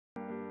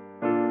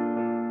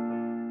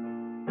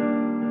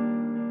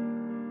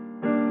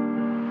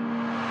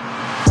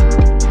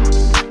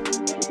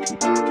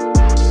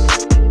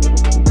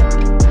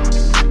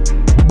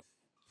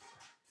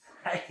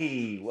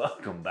Hey,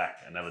 welcome back.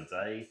 Another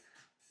day,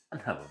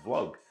 another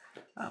vlog.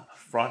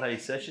 Friday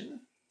session.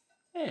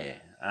 Yeah.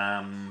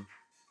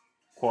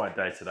 Quiet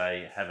day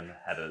today. Haven't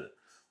had a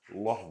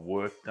lot of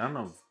work done.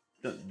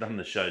 I've done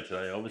the show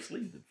today,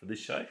 obviously, for this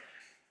show.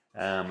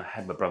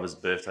 Had my brother's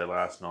birthday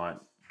last night.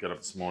 Got up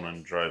this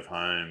morning, drove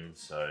home.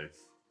 So,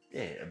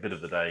 yeah, a bit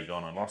of the day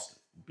gone and lost.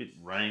 A bit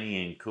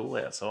rainy and cool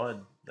outside.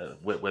 The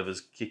wet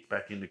weather's kicked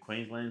back into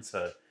Queensland,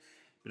 so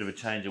bit of a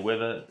change of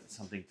weather,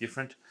 something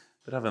different.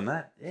 But other than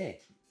that, yeah,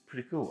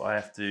 pretty cool. I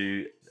have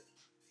to,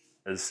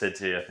 as I said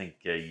to you, I think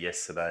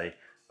yesterday,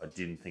 I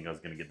didn't think I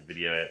was going to get the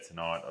video out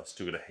tonight. I've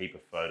still got a heap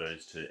of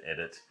photos to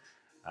edit.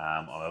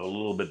 I'm a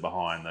little bit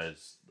behind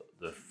those.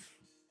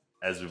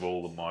 As with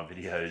all of my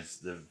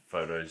videos, the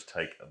photos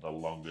take the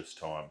longest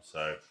time.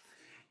 So,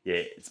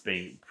 yeah, it's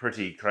been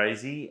pretty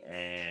crazy,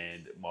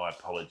 and my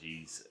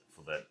apologies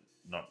for that,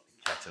 not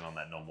catching on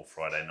that normal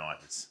Friday night.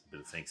 It's a bit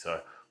of a thing.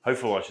 So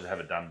hopefully I should have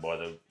it done by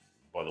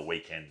the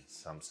weekend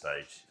some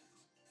stage.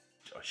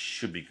 I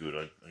should be good.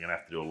 I'm going to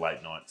have to do a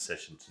late night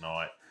session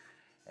tonight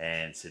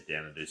and sit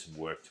down and do some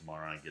work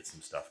tomorrow and get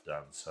some stuff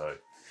done. So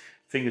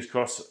fingers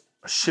crossed,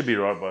 I should be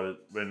right by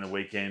the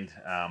weekend.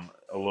 A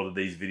lot of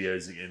these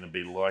videos are going to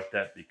be like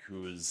that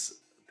because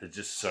there's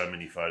just so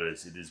many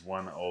photos. It is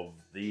one of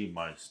the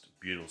most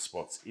beautiful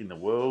spots in the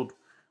world.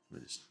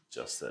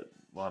 Just that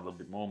light a little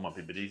bit more, might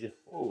be a bit easier.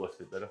 Oh, that's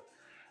a bit better.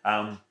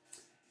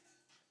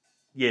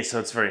 Yeah, so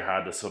it's very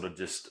hard to sort of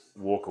just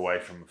walk away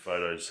from the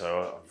photos.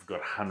 So I've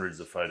got hundreds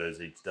of photos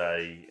each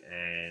day,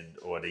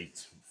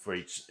 for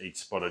each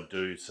spot I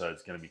do. So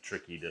it's going to be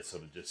tricky to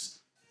sort of just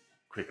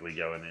quickly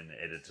go in and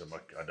edit them.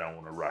 I don't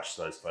want to rush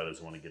those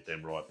photos. I want to get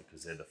them right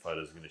because they're the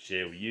photos I'm going to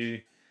share with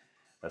you.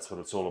 That's what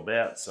it's all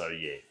about. So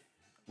yeah,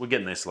 we're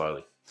getting there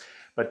slowly.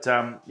 But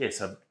yeah,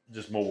 so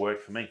just more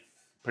work for me.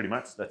 Pretty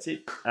much, that's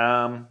it.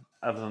 Other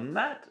than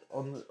that,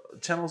 on the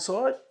channel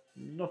side,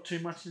 not too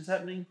much is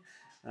happening.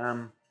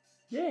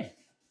 Yeah,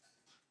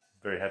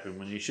 very happy with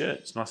my new shirt.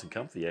 It's nice and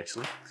comfy,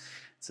 actually.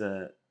 It's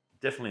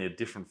definitely a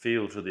different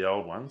feel to the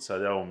old one. So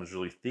the old one was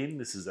really thin.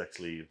 This is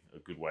actually a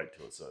good weight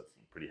to it, so I'm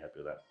pretty happy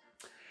with that.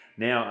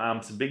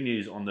 Now, some big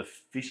news on the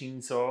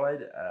fishing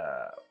side.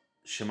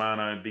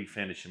 Shimano, big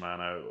fan of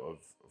Shimano.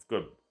 I've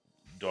got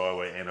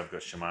Daiwa and I've got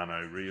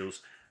Shimano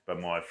reels, but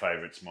my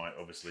favourites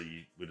obviously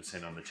you would have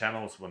seen on the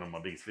channel. It's one of my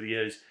biggest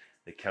videos.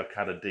 The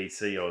Calcutta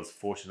DC. I was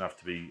fortunate enough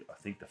to be, I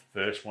think, the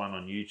first one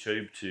on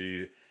YouTube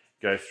to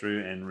go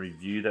through and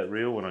review that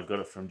reel when I got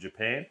it from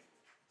Japan.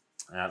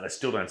 They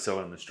still don't sell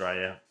it in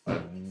Australia. I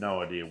have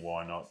no idea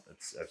why not.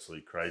 It's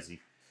absolutely crazy.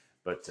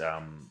 But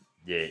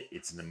yeah,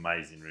 it's an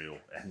amazing reel,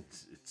 and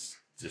it's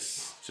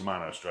just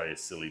Shimano Australia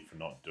is silly for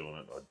not doing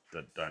it.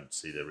 I don't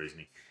see their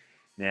reasoning.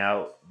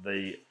 Now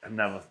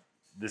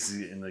this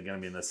is going to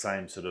be in the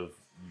same sort of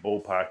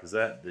ballpark as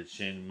that. The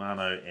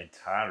Shimano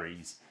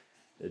Antares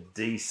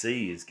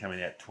DC is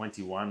coming out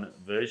 21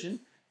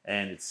 version,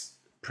 and it's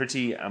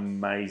pretty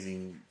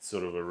amazing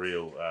sort of a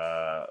reel.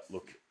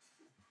 Look,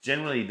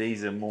 generally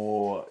these are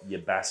more your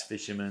bass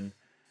fishermen.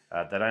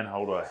 They don't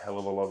hold a hell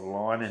of a lot of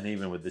line, and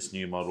even with this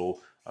new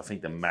model, I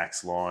think the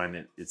max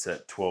line, it's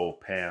at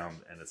 12 pound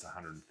and it's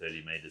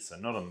 130 meters, so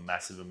not a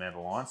massive amount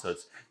of line. So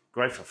it's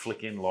great for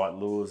flicking light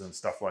lures and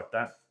stuff like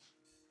that.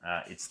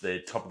 It's the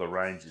top of the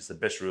range. It's the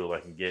best reel they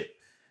can get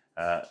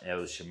out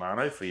of the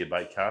Shimano for your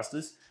bait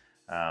casters,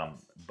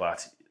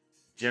 but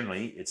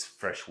generally it's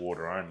fresh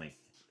water only.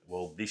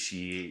 Well, this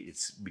year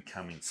it's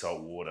becoming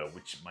salt water,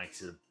 which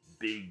makes a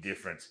big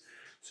difference.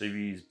 So if you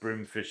use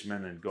brim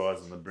fishermen and guys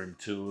on the brim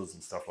tours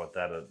and stuff like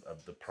that are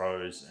the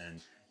pros,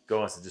 and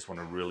guys that just want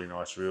a really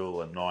nice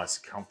reel, a nice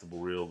comfortable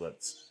reel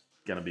that's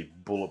going to be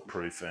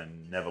bulletproof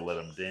and never let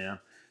them down.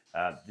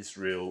 This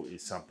reel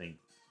is something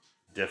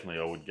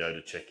definitely I would go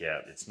to check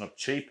out. It's not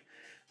cheap.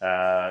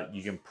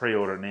 You can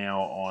pre-order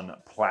now on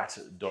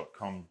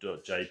platt.com.jp,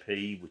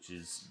 which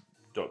is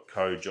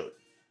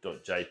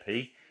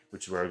 .co.jp,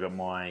 which is where I got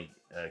my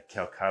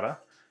Calcutta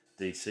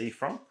DC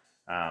from.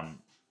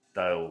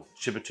 They'll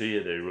ship it to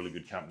you. They're a really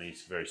good company.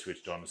 It's very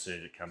switched on. As soon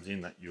as it comes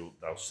in,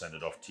 they'll send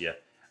it off to you.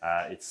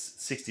 It's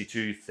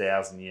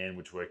 62,000 yen,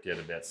 which worked out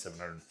about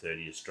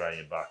 730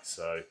 Australian bucks.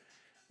 So,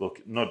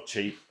 look, not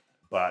cheap,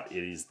 but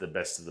it is the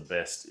best of the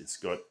best. It's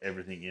got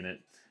everything in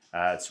it.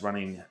 It's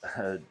running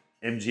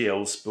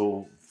MGL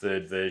spool,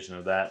 third version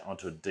of that,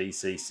 onto a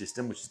DC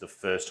system, which is the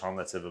first time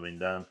that's ever been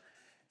done.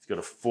 It's got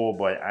a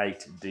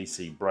 4x8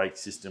 DC brake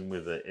system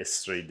with a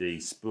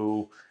S3D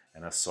spool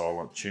and a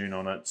silent tune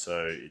on it.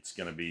 So it's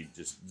going to be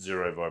just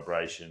zero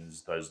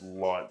vibrations, those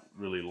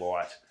really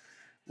light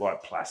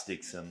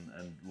plastics and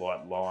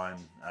light line,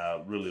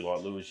 really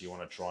light lures you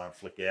want to try and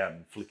flick out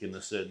and flick into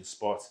certain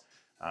spots.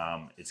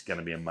 It's going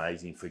to be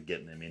amazing for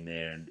getting them in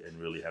there and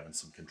really having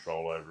some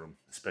control over them,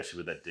 especially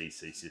with that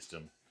DC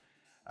system.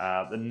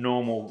 The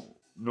normal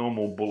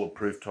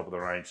bulletproof top of the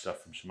range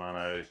stuff from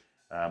Shimano,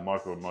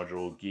 micro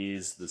module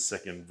gears, the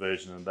second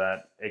version of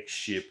that,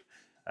 X-Ship,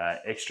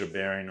 extra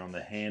bearing on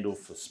the handle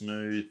for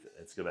smooth.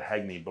 It's got a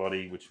Hagney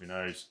body, which we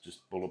know is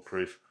just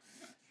bulletproof.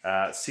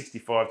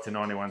 65 to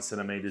 91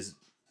 centimeters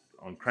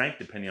on crank,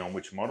 depending on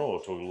which model. I'll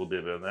talk a little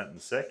bit about that in a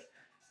sec.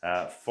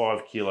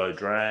 5 kilo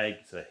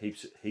drag, so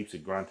heaps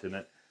of grunt in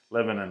it.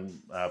 11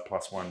 and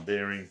 +1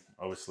 bearing,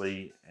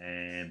 obviously,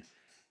 and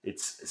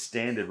its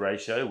standard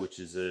ratio, which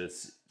is a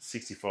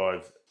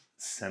 65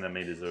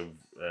 centimeters of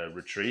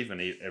retrieve,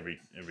 and every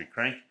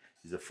crank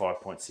is a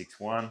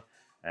 5.61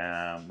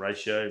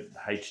 ratio.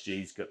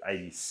 HG's got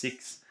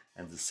 86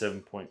 and it's a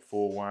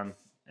 7.41,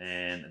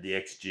 and the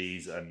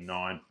XG's are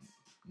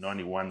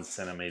 91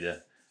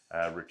 centimeter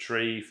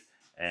retrieve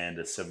and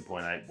a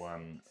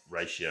 7.81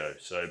 ratio.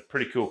 So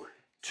pretty cool.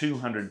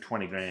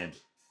 220 grams,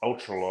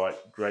 ultralight,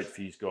 great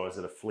for you guys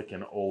that are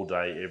flicking all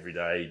day, every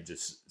day,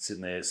 just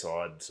sitting there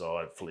side to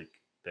side, flick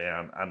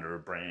down under a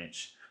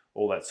branch,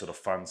 all that sort of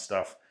fun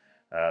stuff.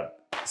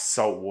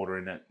 Salt water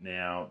in it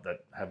now,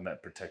 that having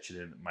that protection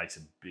in it makes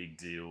a big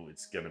deal.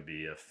 It's going to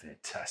be a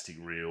fantastic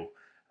reel.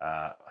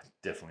 I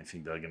definitely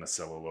think they're going to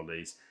sell a lot of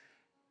these.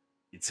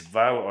 It's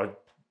available. I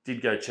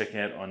did go check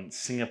out on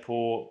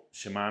Singapore,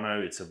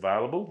 Shimano. It's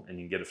available, and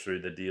you can get it through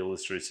the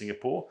dealers through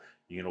Singapore.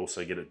 You can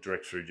also get it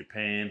direct through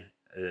Japan.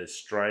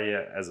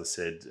 Australia, as I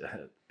said,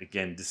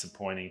 again,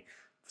 disappointing.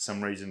 For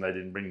some reason, they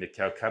didn't bring the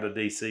Calcutta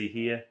DC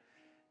here,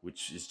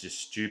 which is just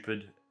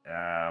stupid.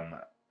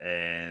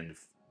 And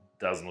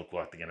doesn't look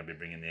like they're going to be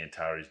bringing the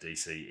Antares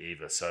DC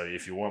either. So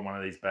if you want one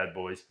of these bad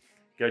boys,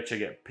 go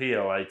check out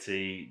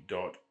plat.co.jp.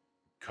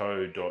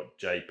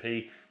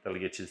 That'll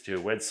get you to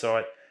your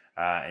website,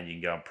 and you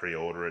can go and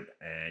pre-order it,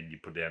 and you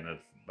put down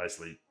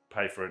basically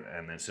pay for it,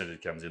 and then as soon as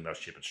it comes in, they'll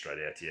ship it straight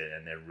out to you,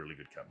 and they're a really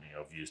good company.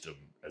 I've used them,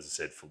 as I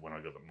said, for when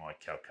I got my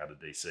Calcutta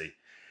DC.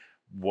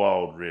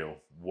 Wild reel.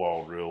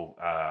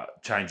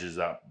 Changes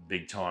up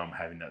big time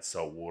having that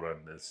salt water,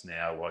 and it's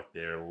now like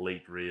their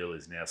elite reel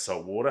is now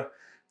salt water.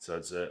 So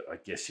it's I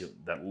guess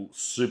that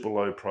super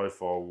low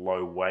profile,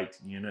 low weight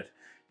unit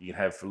you can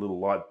have for little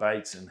light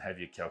baits, and have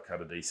your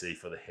Calcutta DC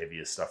for the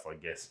heavier stuff, I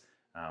guess,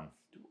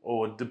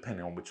 or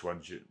depending on which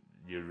ones you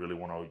really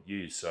want to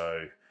use.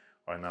 So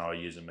I know I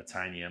use a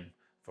Metanium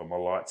for my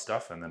light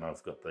stuff, and then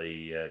I've got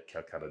the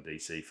Calcutta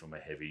DC for my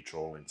heavy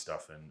trawling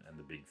stuff and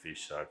the big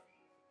fish. So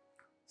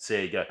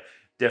there you go.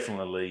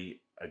 Definitely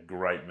a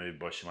great move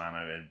by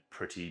Shimano, and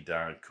pretty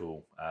darn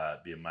cool.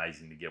 It'd be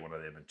amazing to get one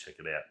of them and check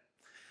it out.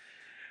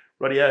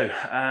 Rightio,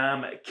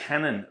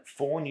 Canon,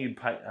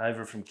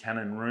 over from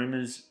Canon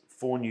Rumours,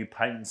 4 new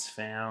patents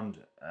found.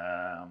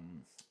 A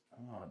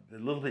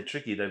little bit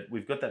tricky.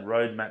 We've got that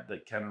roadmap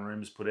that Canon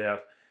Rumours put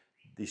out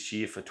this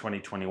year for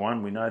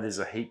 2021. We know there's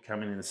a heap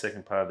coming in the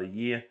second part of the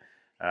year.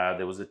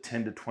 There was a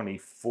 10 to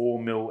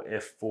 24 mil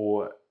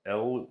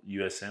F4L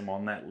USM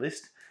on that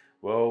list.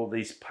 Well,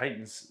 these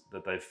patents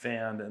that they've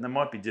found, and there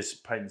might be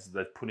just patents that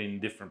they've put in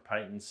different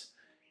patents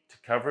to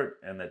cover it,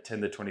 and that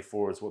 10 to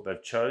 24 is what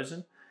they've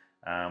chosen.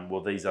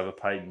 Well, these other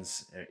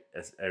patents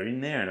are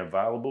in there and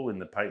available in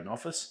the patent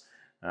office.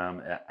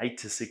 8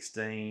 to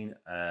 16,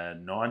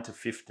 9 to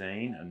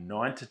 15, a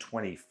 9 to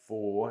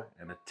 24,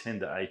 and a 10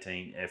 to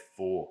 18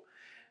 F4.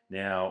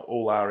 Now,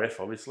 all RF,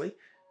 obviously.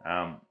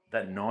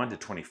 That 9 to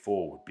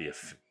 24 would be a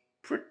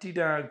pretty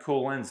darn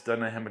cool lens. Don't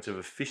know how much of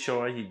a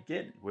fisheye you'd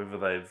get, whether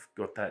they've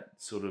got that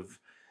sort of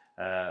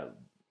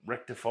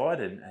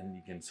rectified, and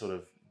you can sort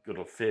of got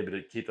a fair bit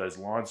to keep those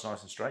lines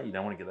nice and straight. You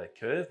don't want to get that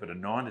curve, but a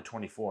 9 to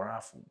 24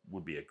 RF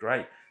would be a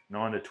great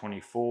 9 to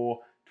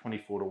 24,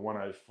 24 to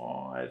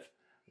 105,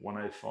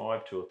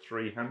 105 to a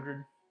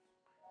 300.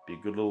 Be a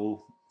good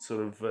little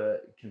sort of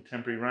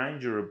contemporary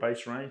range or a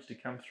base range to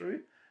come through.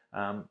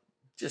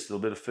 Just a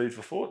little bit of food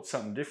for thought,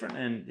 something different,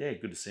 and yeah,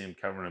 good to see them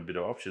covering a bit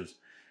of options.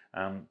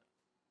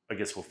 I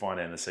guess we'll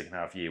find out in the second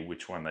half year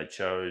which one they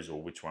chose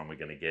or which one we're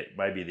going to get.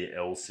 Maybe the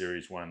L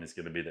series one is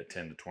going to be that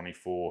 10 to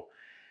 24,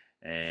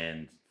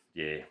 and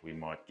yeah, we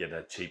might get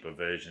a cheaper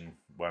version,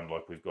 one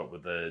like we've got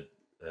with the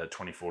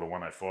 24 to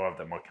 105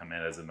 that might come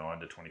out as a 9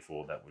 to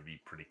 24. That would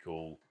be pretty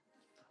cool.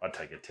 I'd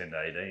take a 10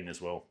 to 18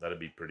 as well. That'd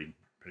be pretty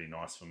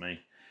nice for me.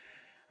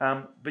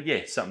 But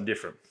yeah, something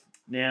different.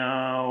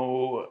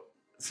 Now,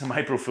 some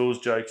April Fool's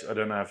jokes. I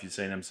don't know if you've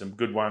seen them. Some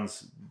good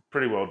ones.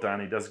 Pretty well done.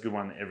 He does a good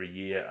one every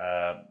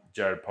year.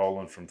 Jared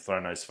Poland from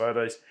Thronos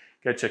Photos.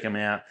 Go check him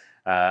out.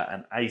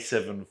 An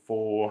A7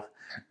 IV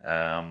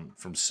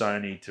from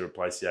Sony to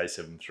replace the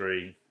A7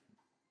 III.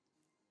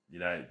 You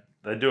know,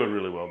 they do it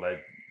really well.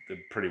 They're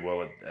pretty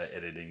well at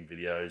editing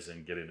videos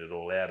and getting it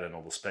all out and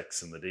all the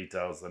specs and the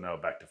details. They know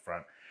it back to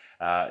front.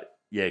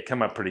 Yeah,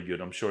 come up pretty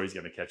good. I'm sure he's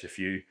going to catch a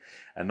few.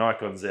 A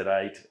Nikon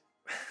Z8,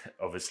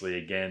 obviously,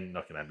 again,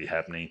 not going to be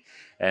happening.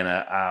 And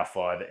a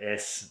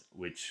R5S,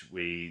 which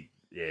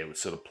it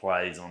sort of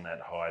plays on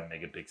that high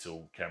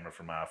megapixel camera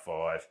from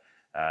R5.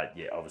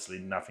 Yeah, obviously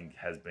nothing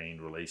has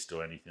been released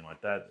or anything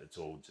like that. It's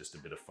all just a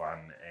bit of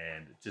fun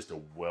and just a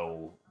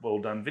well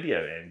done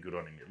video, and good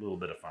on him. A little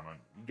bit of fun.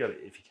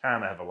 If you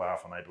can't have a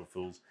laugh on April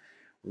Fools,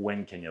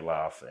 when can you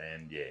laugh?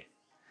 And yeah,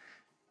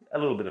 a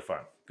little bit of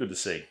fun. Good to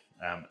see.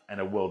 And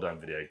a well done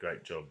video.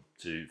 Great job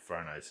to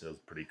Thronos. It was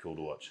pretty cool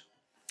to watch.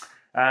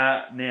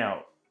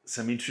 Now,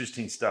 some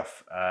interesting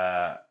stuff.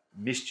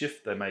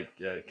 Mischief, they make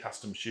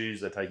custom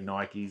shoes. They take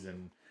Nikes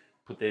and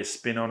put their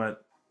spin on it.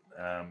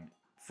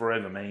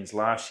 forever means.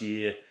 Last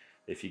year,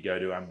 if you go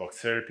to Unbox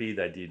Therapy,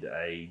 they did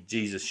a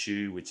Jesus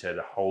shoe which had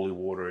a holy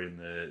water in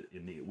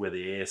the where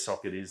the air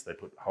socket is. They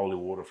put holy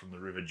water from the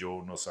River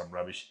Jordan or some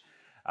rubbish,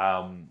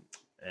 and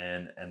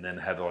then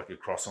had like a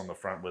cross on the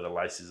front where the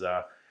laces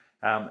are.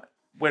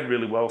 Went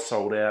really well,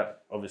 sold out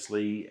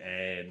obviously,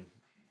 and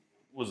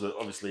was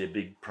obviously a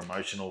big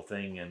promotional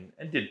thing,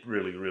 and did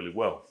really, really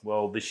well.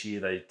 Well, this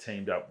year they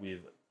teamed up with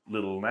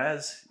Lil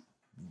Nas,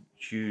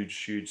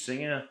 huge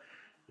singer,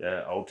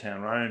 Old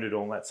Town Road and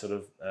all that sort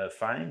of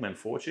fame and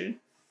fortune.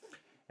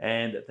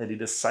 And they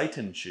did a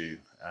Satan shoe.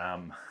 I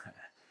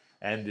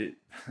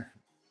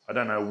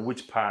don't know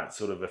which part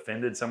sort of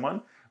offended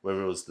someone,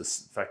 whether it was the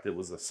fact that it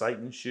was a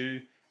Satan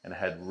shoe and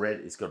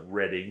it's got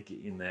red ink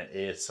in the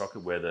air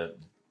socket where the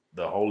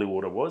holy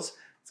water was.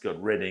 It's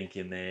got red ink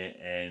in there,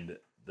 and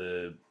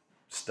the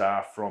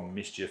staff from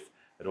Mischief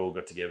had all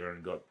got together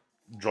and got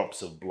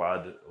drops of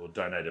blood or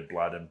donated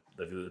blood, and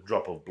a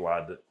drop of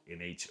blood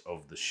in each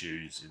of the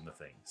shoes in the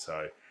thing.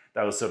 So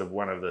that was sort of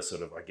one of the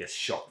sort of, I guess,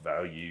 shock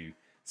value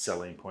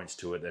selling points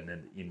to it, and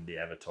then in the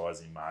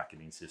advertising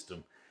marketing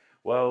system.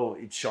 Well,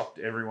 it shocked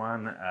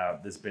everyone.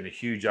 There's been a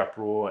huge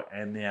uproar,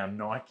 and now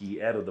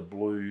Nike, out of the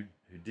blue,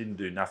 who didn't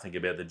do nothing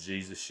about the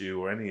Jesus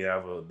shoe or any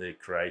other of their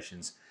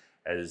creations,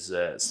 has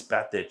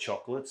spat their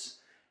chocolates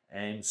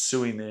and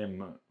suing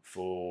them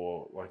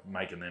for like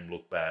making them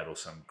look bad or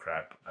some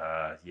crap.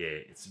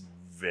 It's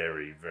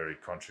very, very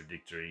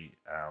contradictory.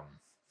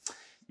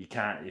 You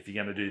can't, if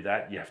you're going to do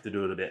that, you have to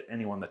do it about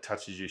anyone that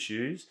touches your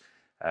shoes.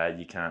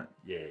 You can't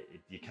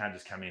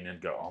just come in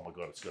and go, oh my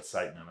God, it's got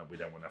Satan in it. We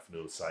don't want nothing to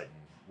do with Satan.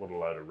 What a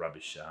load of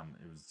rubbish.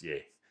 It was,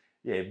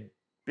 a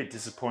bit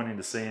disappointing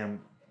to see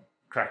them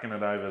cracking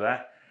it over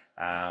that.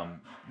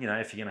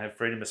 If you're going to have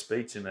freedom of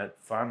speech and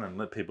that fun and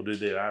let people do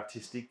their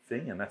artistic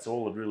thing, and that's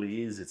all it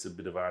really is. It's a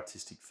bit of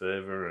artistic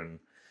fervour,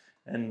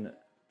 and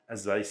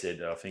as they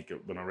said, I think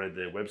when I read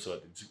their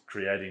website, it's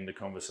creating the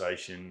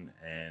conversation,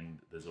 and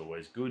there's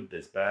always good,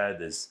 there's bad,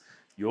 there's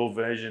your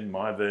version,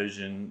 my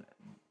version.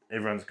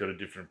 Everyone's got a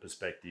different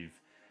perspective.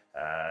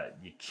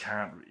 You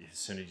can't, as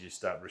soon as you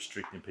start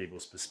restricting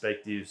people's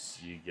perspectives,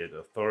 you get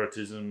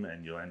authoritism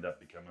and you'll end up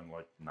becoming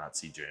like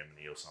Nazi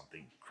Germany or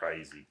something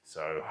crazy.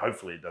 So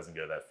hopefully it doesn't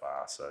go that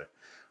far. So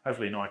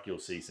hopefully Nike will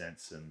see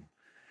sense, and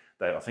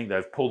I think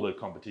they've pulled the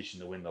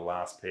competition to win the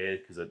last pair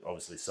because it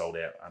obviously sold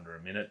out under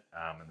a minute,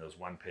 and there was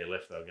one pair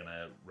left they were going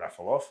to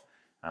raffle off.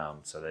 I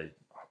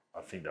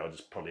think they'll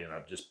just probably end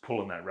up just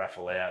pulling that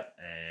raffle out,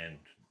 and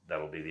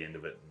that'll be the end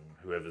of it. And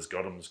whoever's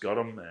got them's got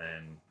them,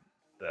 and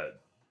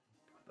that,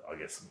 I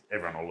guess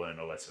everyone will learn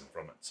a lesson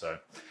from it. So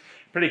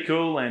pretty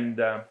cool,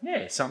 and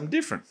something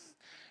different.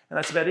 And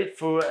that's about it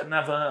for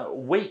another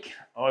week.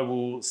 I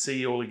will see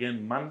you all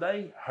again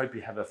Monday. Hope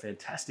you have a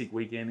fantastic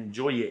weekend.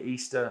 Enjoy your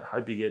Easter.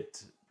 Hope you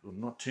get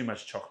not too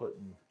much chocolate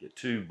and get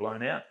too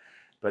blown out.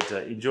 But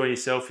enjoy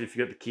yourself. If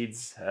you've got the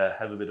kids,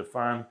 have a bit of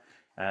fun.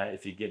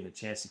 If you're getting a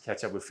chance to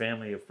catch up with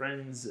family or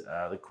friends,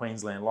 the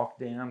Queensland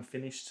lockdown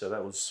finished, so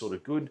that was sort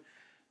of good.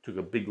 Took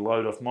a big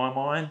load off my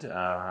mind.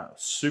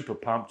 Super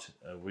pumped.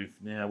 We've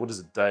now,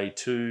 day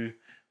 2,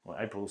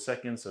 April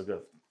 2nd, so I've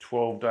got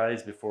 12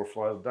 days before I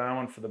fly to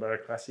Darwin for the Barra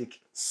Classic.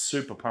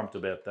 Super pumped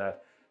about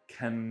that.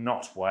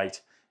 Cannot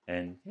wait.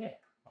 And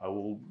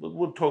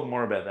we'll talk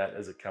more about that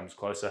as it comes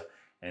closer,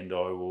 and I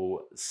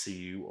will see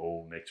you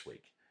all next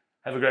week.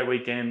 Have a great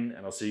weekend,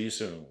 and I'll see you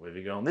soon. Whether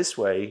you're going this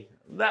way,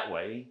 that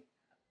way,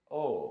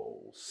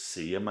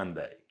 see you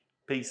Monday.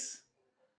 Peace.